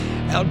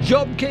Our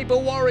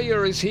JobKeeper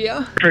warrior is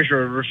here. The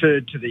Treasurer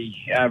referred to the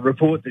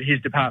report that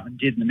his department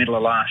did in the middle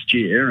of last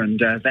year, and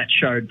that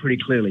showed pretty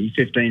clearly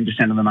 15%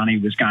 of the money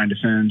was going to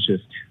firms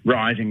with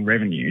rising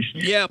revenues.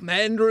 Yeah,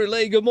 Andrew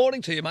Leigh, good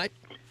morning to you, mate.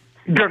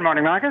 Good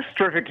morning, Marcus.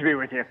 Terrific to be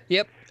with you.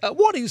 Yep.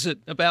 What is it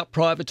about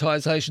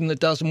privatisation that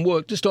doesn't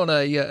work? Just on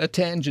a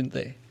tangent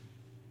there.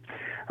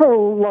 Well, a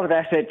lot of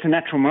assets are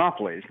natural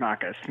monopolies,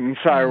 Marcus, and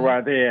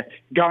so they're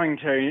going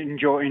to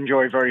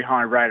enjoy very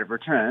high rate of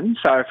return.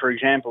 So, for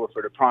example, if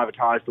we were to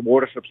privatise the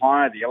water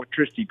supply, the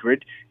electricity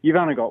grid, you've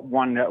only got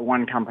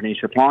one company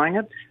supplying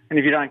it, and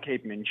if you don't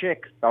keep them in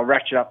check, they'll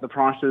ratchet up the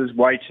prices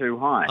way too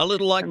high. A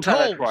little like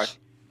tolls.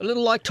 A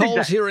little like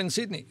tolls here in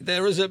Sydney.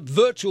 There is a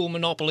virtual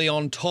monopoly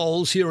on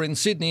tolls here in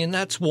Sydney, and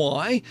that's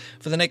why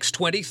for the next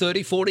 20,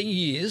 30, 40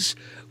 years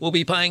we'll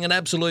be paying an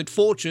absolute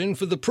fortune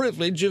for the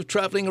privilege of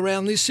travelling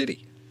around this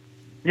city.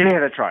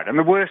 Yeah, that's right. And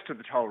the worst of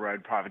the toll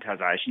road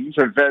privatisations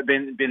have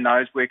been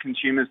those where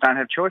consumers don't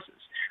have choices,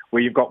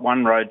 where you've got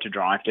one road to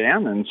drive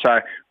down, and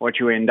so what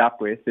you end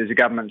up with is a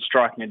government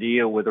striking a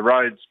deal with the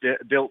roads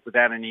built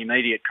without any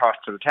immediate cost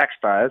to the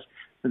taxpayers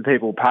that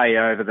people pay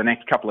over the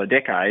next couple of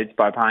decades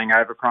by paying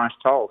overpriced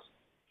tolls.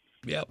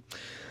 Yep.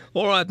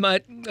 All right,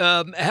 mate.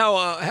 How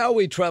are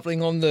we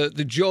travelling on the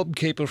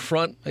JobKeeper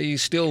front? Are you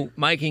still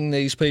making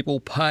these people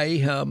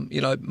pay,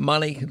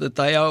 money that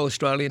they owe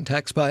Australian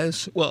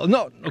taxpayers? Well,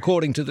 not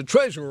according to the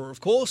Treasurer,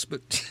 of course,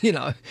 but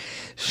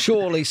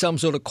surely some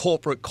sort of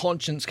corporate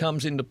conscience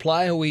comes into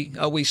play.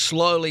 Are we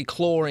slowly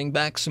clawing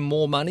back some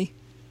more money?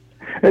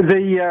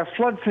 The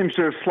flood seems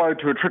to have slowed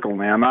to a trickle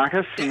now,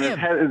 Marcus.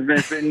 And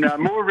there's been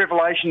more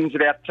revelations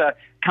about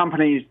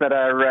companies that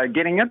are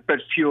getting it, but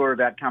fewer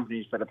about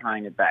companies that are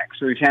paying it back.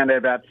 So we found out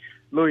about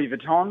Louis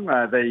Vuitton,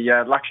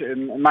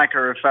 the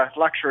maker of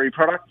luxury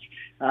products,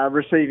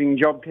 receiving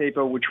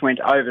JobKeeper, which went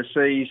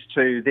overseas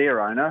to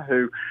their owner,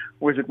 who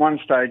was at one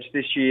stage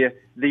this year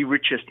the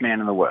richest man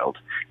in the world.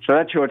 So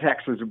that's your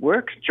taxes at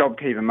work,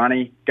 JobKeeper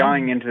money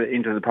going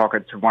into the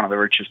pockets of one of the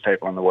richest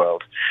people in the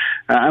world.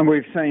 And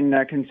we've seen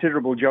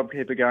considerable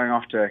JobKeeper going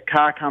off to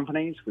car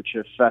companies, which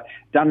have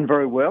done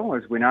very well.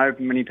 As we know,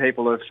 many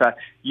people have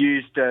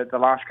used the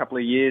last couple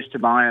of years to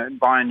buy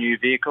a new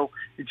vehicle.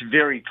 It's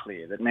very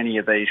clear that many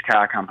of these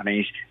car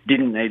companies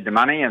didn't need the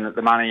money, and that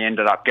the money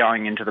ended up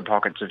going into the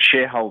pockets of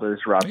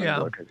shareholders rather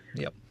than workers.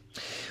 Yep.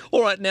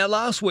 All right, now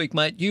last week,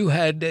 mate, you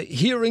had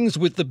hearings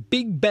with the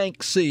big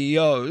bank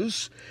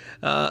CEOs.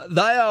 They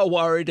are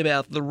worried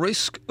about the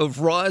risk of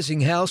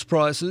rising house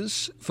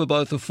prices for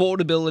both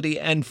affordability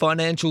and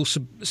financial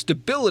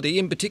stability,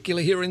 in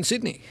particular here in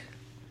Sydney.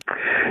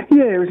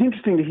 Yeah, it was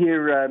interesting to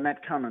hear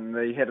Matt Cummins,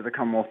 the head of the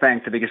Commonwealth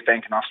Bank, the biggest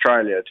bank in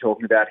Australia,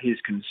 talking about his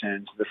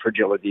concerns of the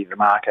fragility of the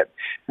market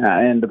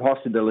and the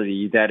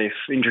possibility that if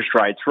interest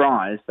rates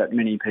rise, that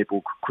many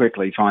people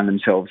quickly find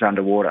themselves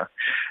underwater.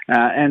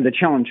 And the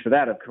challenge for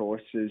that, of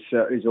course,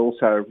 is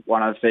also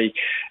one of the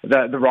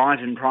rise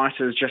in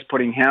prices just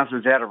putting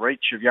houses out of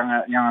reach of young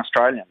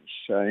Australians.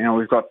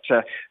 We've got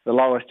the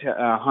lowest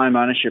home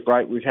ownership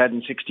rate we've had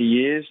in 60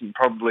 years, and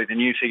probably the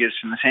new figures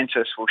from the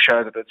census will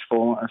show that it's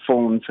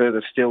fallen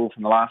further still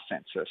from the last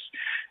census,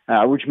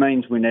 which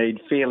means we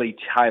need fairly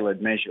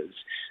tailored measures.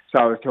 So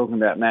I was talking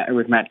about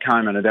with Matt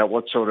Coman about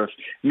what sort of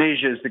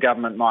measures the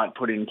government might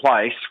put in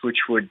place which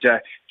would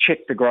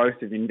check the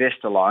growth of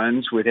investor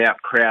loans without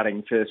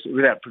preventing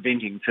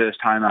first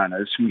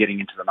homeowners from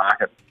getting into the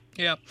market.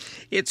 Yeah,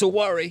 it's a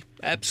worry,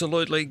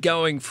 absolutely,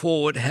 going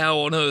forward. How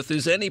on earth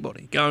is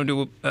anybody going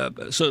to,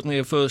 certainly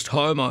a first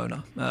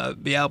homeowner,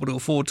 be able to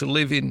afford to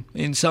live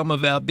in some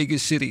of our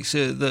biggest cities?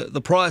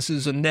 The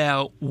prices are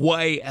now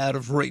way out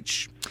of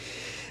reach.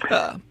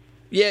 Do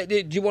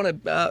you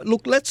want to...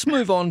 look, let's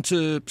move on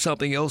to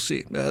something else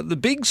here. The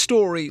big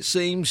story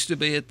seems to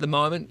be at the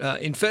moment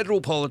in federal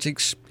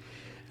politics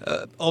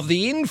of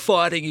the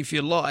infighting, if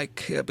you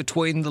like,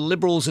 between the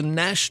Liberals and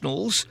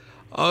Nationals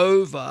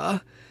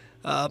over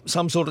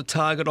some sort of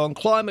target on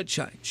climate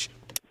change.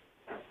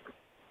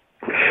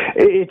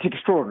 It's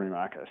extraordinary,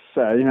 Marcus.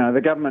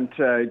 The government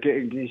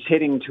is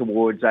heading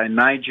towards a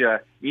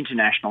major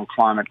international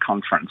climate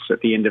conference at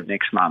the end of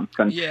next month,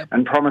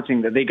 and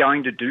promising that they're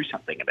going to do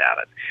something about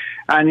it.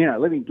 And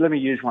let me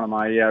use one of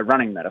my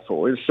running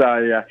metaphors.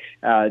 So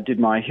did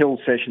my hill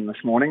session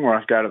this morning, where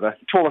I go to the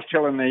tallest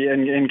hill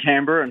in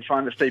Canberra and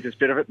find the steepest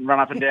bit of it and run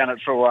up and down it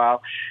for a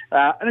while.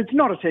 And it's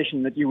not a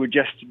session that you would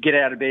just get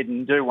out of bed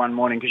and do one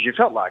morning because you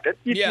felt like it.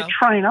 You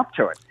train up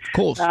to it. Of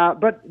course.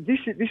 But this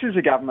is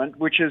a government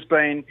which has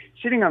been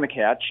sitting on the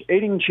couch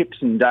eating chips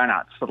and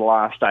donuts for the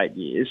last 8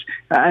 years,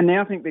 and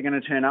now think they're going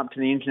to turn up to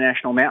the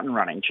International Mountain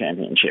Running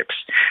Championships,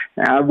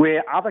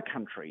 where other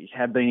countries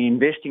have been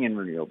investing in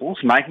renewables,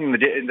 making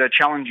the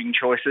challenging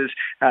choices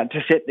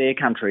to set their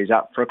countries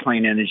up for a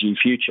clean energy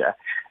future.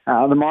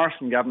 The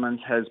Morrison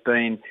government has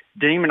been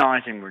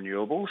demonising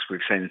renewables. We've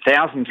seen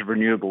thousands of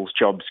renewables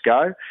jobs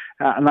go,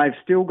 and they've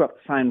still got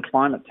the same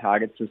climate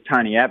targets as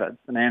Tony Abbott,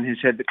 the man who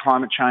said that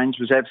climate change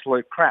was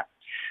absolute crap.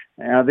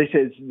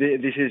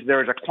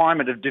 There is a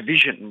climate of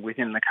division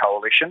within the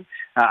coalition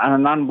and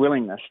an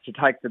unwillingness to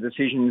take the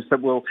decisions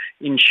that will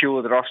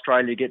ensure that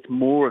Australia gets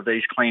more of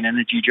these clean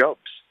energy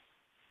jobs.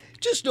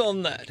 Just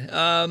on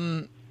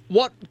that,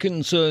 what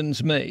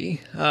concerns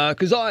me,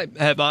 because I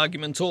have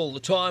arguments all the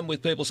time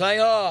with people saying,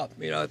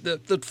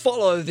 that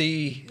follow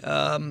the,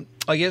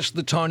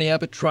 the Tony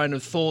Abbott train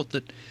of thought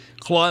that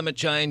climate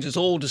change is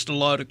all just a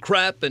load of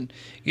crap, and,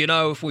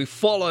 if we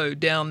follow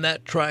down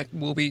that track,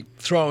 we'll be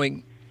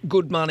throwing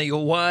good money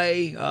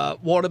away.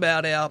 What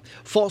about our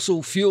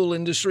fossil fuel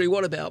industry?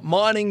 What about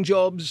mining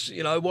jobs?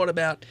 What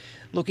about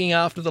looking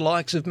after the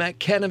likes of Matt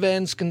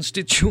Canavan's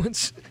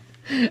constituents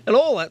and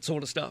all that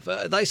sort of stuff?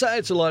 They say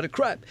it's a load of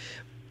crap.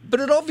 But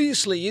it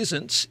obviously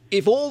isn't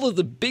if all of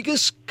the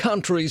biggest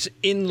countries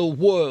in the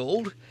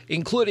world,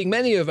 including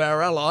many of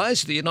our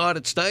allies, the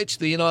United States,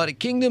 the United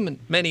Kingdom and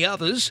many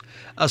others,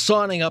 are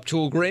signing up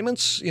to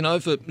agreements,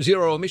 for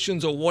zero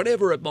emissions or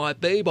whatever it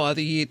might be by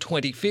the year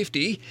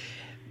 2050.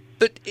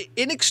 But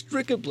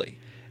inextricably,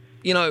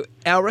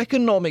 our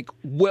economic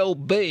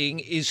well-being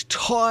is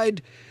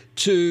tied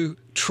to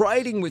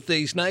trading with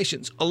these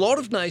nations. A lot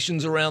of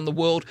nations around the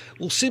world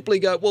will simply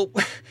go, well,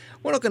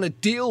 we're not going to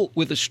deal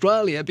with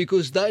Australia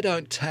because they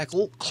don't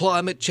tackle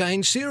climate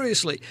change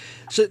seriously.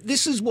 So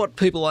this is what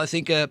people, I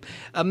think, are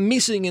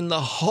missing in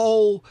the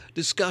whole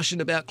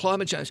discussion about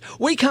climate change.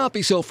 We can't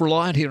be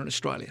self-reliant here in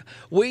Australia.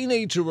 We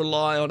need to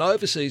rely on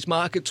overseas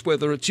markets,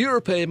 whether it's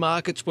European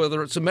markets,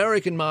 whether it's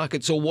American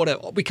markets or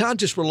whatever. We can't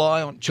just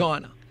rely on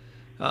China.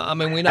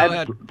 We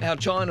know how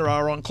China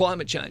are on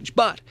climate change.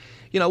 But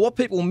what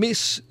people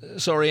miss,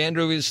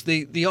 Andrew, is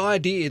the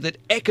idea that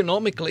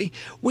economically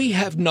we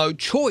have no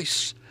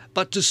choice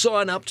but to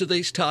sign up to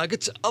these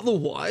targets.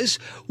 Otherwise,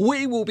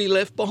 we will be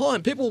left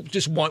behind. People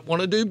just won't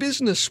want to do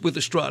business with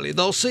Australia.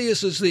 They'll see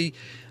us as the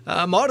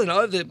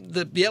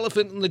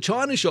elephant in the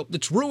china shop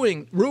that's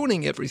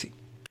ruining everything.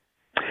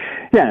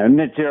 Yeah,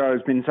 net zero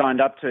has been signed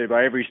up to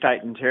by every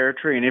state and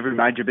territory and every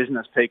major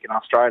business peak in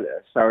Australia.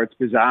 So it's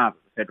bizarre that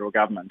the federal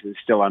government is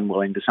still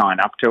unwilling to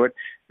sign up to it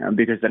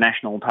because the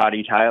National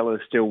Party tail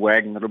is still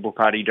wagging the Liberal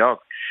Party dog.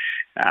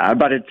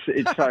 But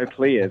it's so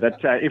clear that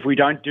if we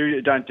don't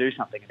do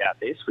something about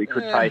this, we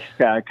could face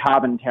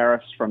carbon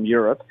tariffs from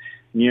Europe.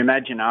 And you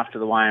imagine after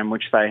the way in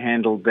which they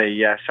handled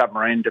the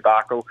submarine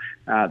debacle,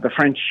 the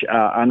French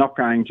are not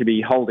going to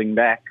be holding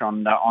back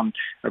on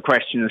a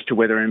question as to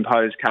whether to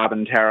impose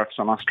carbon tariffs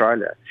on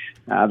Australia.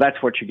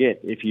 That's what you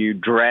get if you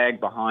drag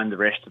behind the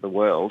rest of the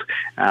world,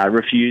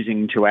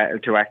 refusing to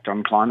act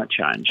on climate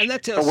change. And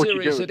that's how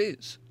serious it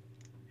is.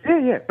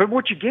 Yeah. But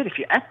what you get if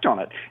you act on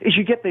it is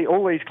you get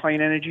all these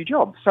clean energy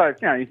jobs. So,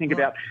 you think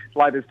about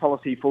Labor's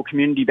policy for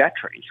community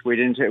batteries. We'd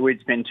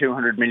spend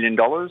 $200 million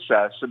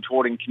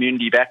supporting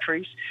community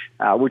batteries,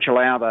 which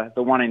allow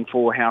the 1 in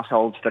 4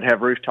 households that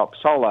have rooftop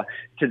solar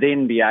to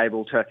then be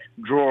able to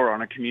draw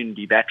on a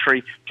community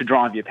battery to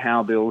drive your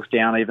power bills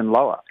down even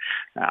lower.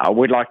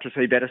 We'd like to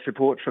see better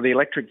support for the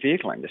electric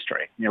vehicle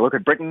industry. Look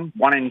at Britain,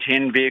 1 in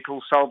 10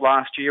 vehicles sold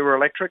last year were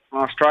electric. In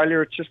Australia,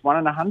 it's just 1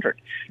 in 100.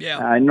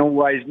 Yeah.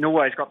 Norway's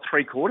got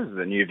 3/4 of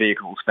the new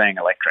vehicles being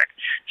electric.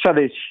 So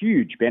there's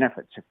huge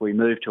benefits if we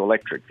move to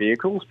electric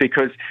vehicles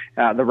because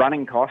the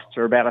running costs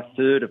are about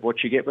 1/3 of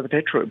what you get with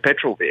a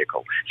petrol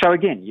vehicle. So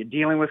again, you're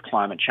dealing with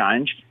climate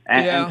change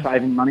and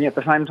saving money at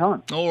the same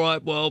time. All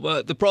right, well,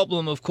 the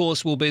problem, of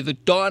course, will be the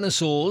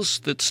dinosaurs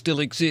that still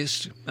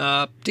exist,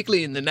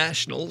 particularly in the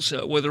Nationals,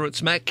 whether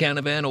it's Matt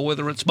Canavan or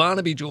whether it's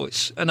Barnaby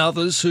Joyce and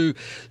others who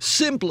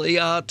simply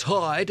are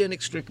tied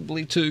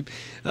inextricably to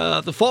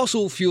the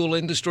fossil fuel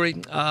industry.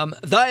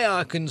 They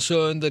are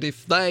concerned that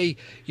if they,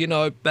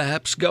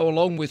 perhaps go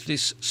along with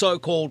this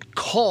so-called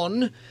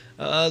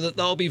that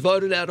they'll be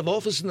voted out of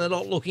office and they're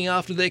not looking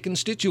after their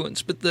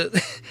constituents. But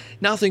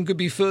nothing could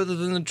be further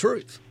than the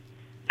truth.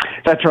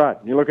 That's right.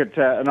 You look at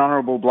an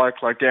honourable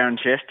bloke like Darren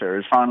Chester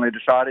has finally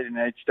decided he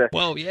needs to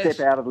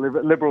step out of the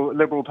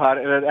Liberal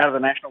Party, out of the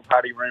National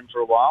Party room for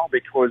a while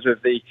because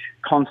of the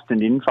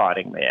constant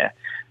infighting there.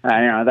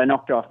 They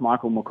knocked off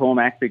Michael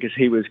McCormack because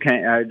he was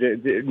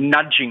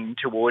nudging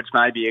towards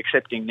maybe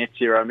accepting net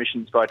zero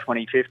emissions by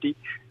 2050,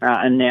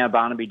 and now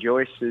Barnaby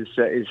Joyce is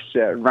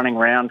running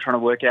around trying to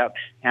work out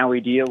how he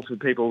deals with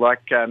people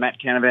like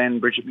Matt Canavan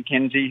and Bridget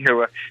McKenzie, who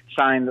are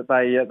saying that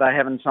they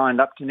haven't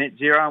signed up to net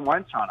zero and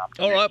won't sign up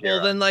to net zero. All right,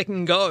 well then they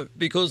can go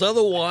because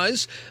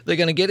otherwise they're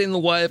going to get in the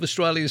way of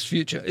Australia's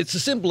future. It's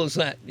as simple as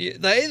that.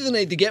 They either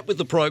need to get with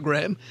the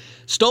program,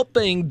 stop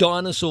being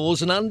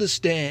dinosaurs, and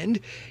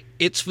understand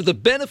it's for the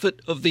benefit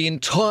of the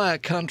entire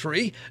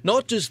country,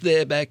 not just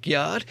their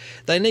backyard.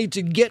 They need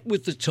to get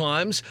with the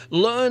times,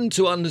 learn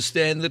to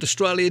understand that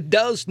Australia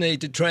does need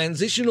to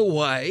transition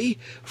away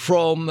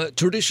from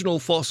traditional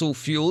fossil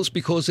fuels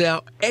because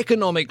our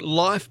economic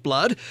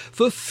lifeblood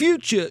for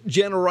future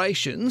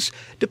generations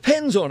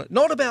depends on it.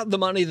 Not about the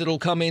money that'll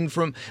come in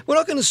from... We're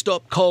not going to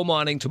stop coal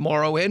mining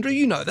tomorrow, Andrew.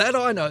 You know that.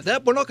 I know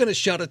that. We're not going to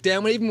shut it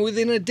down even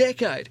within a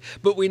decade.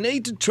 But we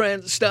need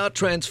to start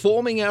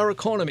transforming our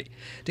economy,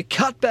 to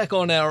cut back back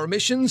on our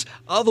emissions.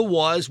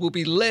 Otherwise, we'll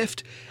be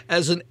left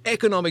as an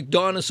economic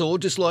dinosaur,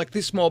 just like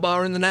this mob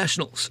are in the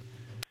Nationals.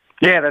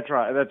 Yeah, that's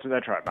right.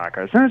 That's right,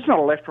 Marcos. And it's not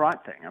a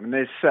left-right thing. I mean,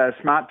 there's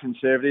smart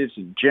conservatives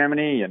in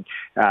Germany and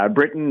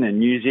Britain and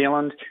New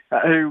Zealand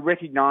who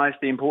recognised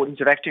the importance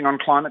of acting on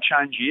climate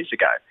change years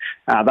ago.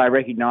 They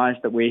recognise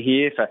that we're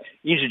here for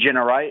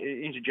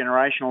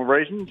intergenerational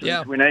reasons.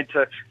 Yeah. And we need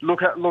to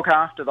look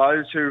after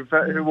those who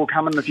will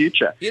come in the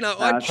future. You know,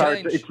 so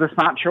it's the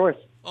smart choice.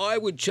 I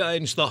would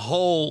change the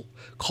whole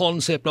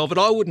concept of it.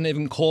 I wouldn't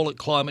even call it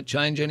climate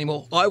change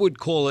anymore. I would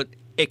call it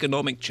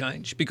economic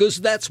change, because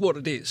that's what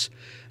it is.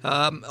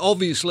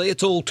 Obviously,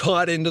 it's all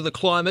tied into the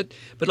climate,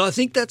 but I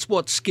think that's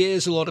what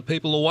scares a lot of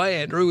people away,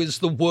 Andrew, is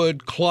the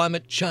word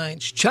climate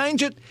change.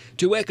 Change it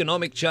to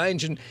economic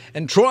change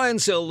and try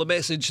and sell the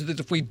message that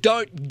if we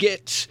don't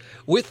get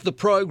with the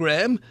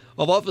program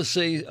of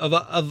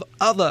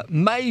other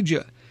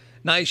major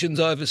nations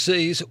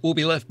overseas, will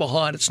be left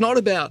behind. It's not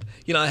about,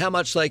 how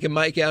much they can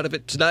make out of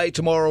it today,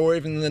 tomorrow, or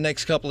even in the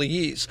next couple of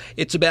years.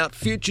 It's about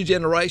future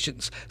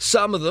generations.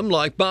 Some of them,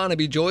 like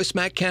Barnaby Joyce,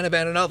 Matt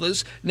Canavan and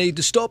others, need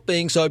to stop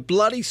being so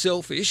bloody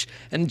selfish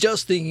and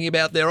just thinking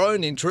about their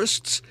own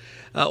interests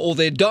or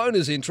their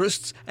donors'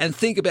 interests, and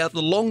think about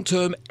the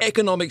long-term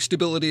economic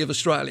stability of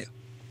Australia.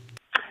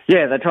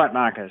 Yeah, that's right,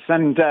 Marcus.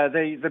 And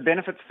the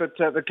benefits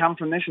that come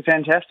from this are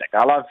fantastic.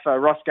 I love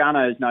Ross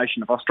Garnaut's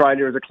notion of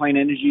Australia as a clean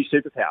energy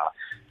superpower.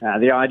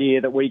 The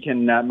idea that we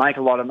can make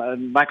a lot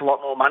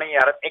more money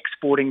out of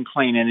exporting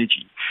clean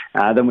energy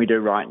than we do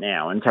right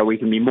now, and so we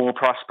can be more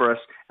prosperous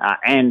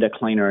and a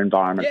cleaner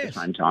environment at the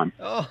same time.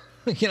 Oh.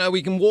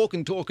 We can walk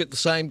and talk at the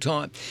same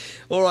time.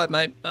 All right,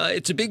 mate,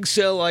 it's a big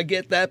sell, I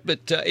get that,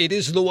 but it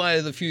is the way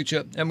of the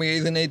future, and we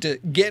either need to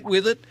get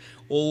with it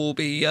or we'll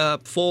be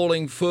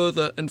falling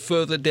further and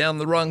further down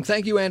the rung.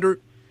 Thank you, Andrew.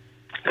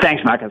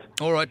 Thanks, Marcus.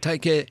 All right,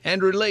 take care.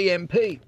 Andrew Leigh, MP.